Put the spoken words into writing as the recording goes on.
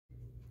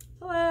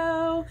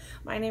Hello,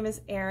 my name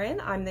is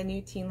Erin. I'm the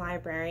new teen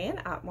librarian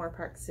at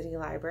Moorpark City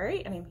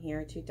Library, and I'm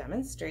here to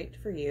demonstrate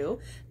for you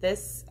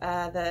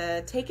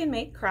the Take and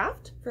Make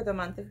craft for the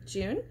month of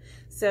June.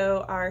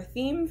 So our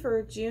theme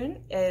for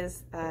June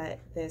is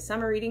the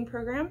summer reading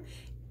program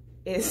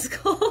is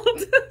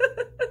called,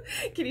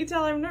 can you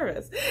tell I'm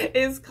nervous?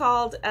 Is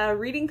called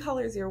Reading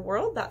Colors Your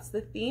World. That's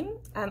the theme.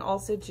 And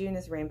also June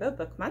is Rainbow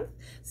Book Month.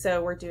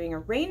 So we're doing a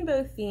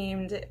rainbow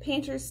themed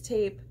painter's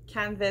tape,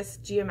 canvas,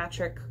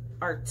 geometric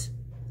art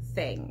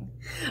thing.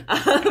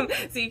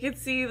 So you can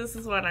see this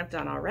is what I've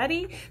done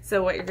already.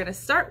 So what you're going to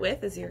start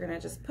with is you're going to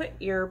just put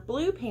your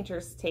blue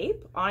painter's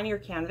tape on your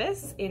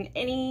canvas in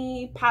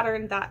any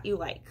pattern that you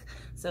like.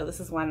 So this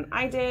is one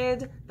I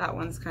did. That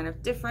one's kind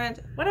of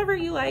different. Whatever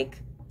you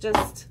like,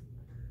 just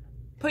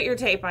put your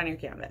tape on your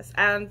canvas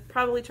and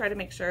probably try to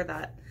make sure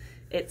that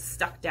it's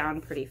stuck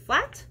down pretty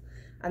flat.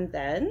 And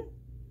then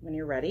when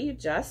you're ready, you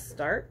just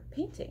start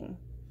painting.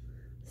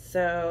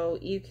 So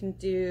you can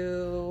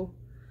do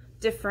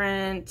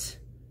different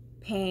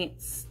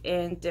paints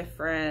in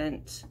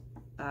different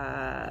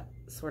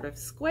sort of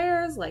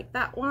squares like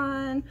that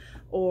one,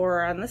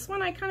 or on this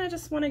one I kind of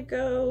just want to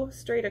go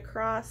straight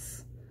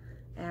across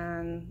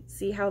and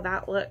see how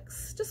that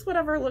looks. Just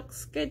whatever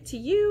looks good to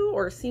you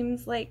or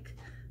seems like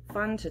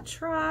fun to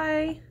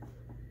try.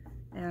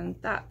 And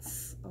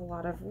that's a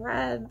lot of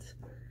red.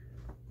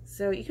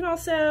 So you can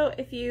also,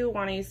 if you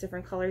want to use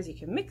different colors, you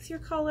can mix your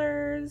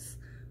colors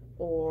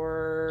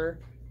or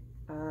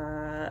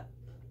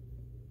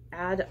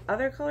add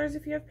other colors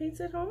if you have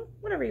paints at home,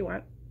 whatever you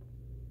want.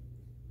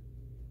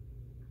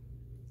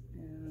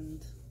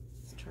 And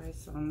let's try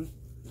some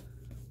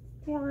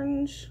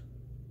orange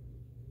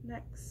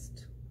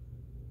next.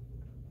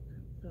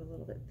 Put a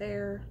little bit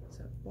there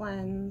so it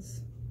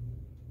blends.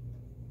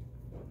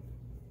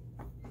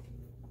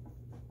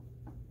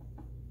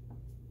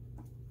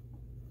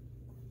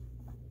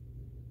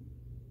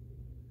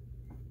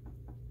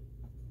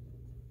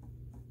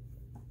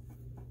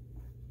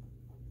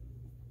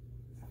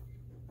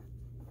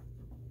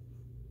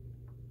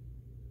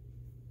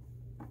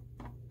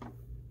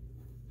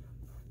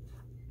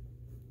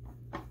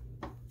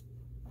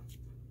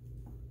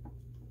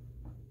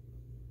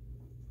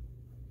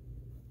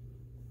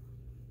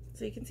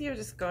 So you can see you're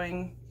just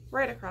going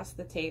right across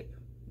the tape.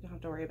 You don't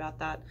have to worry about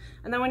that.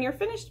 And then when you're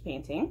finished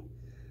painting,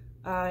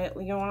 you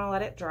want to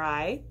let it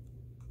dry,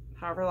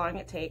 however long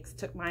it takes.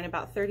 Took mine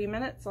about 30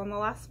 minutes on the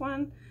last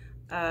one.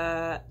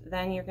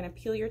 Then you're going to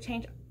peel your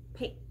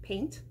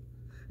paint.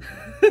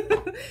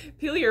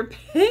 Peel your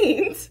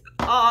paint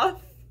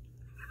off.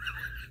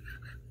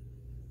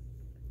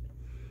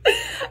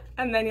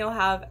 And then you'll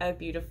have a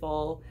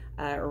beautiful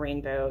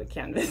rainbow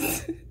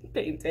canvas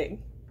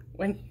painting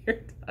when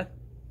you're done.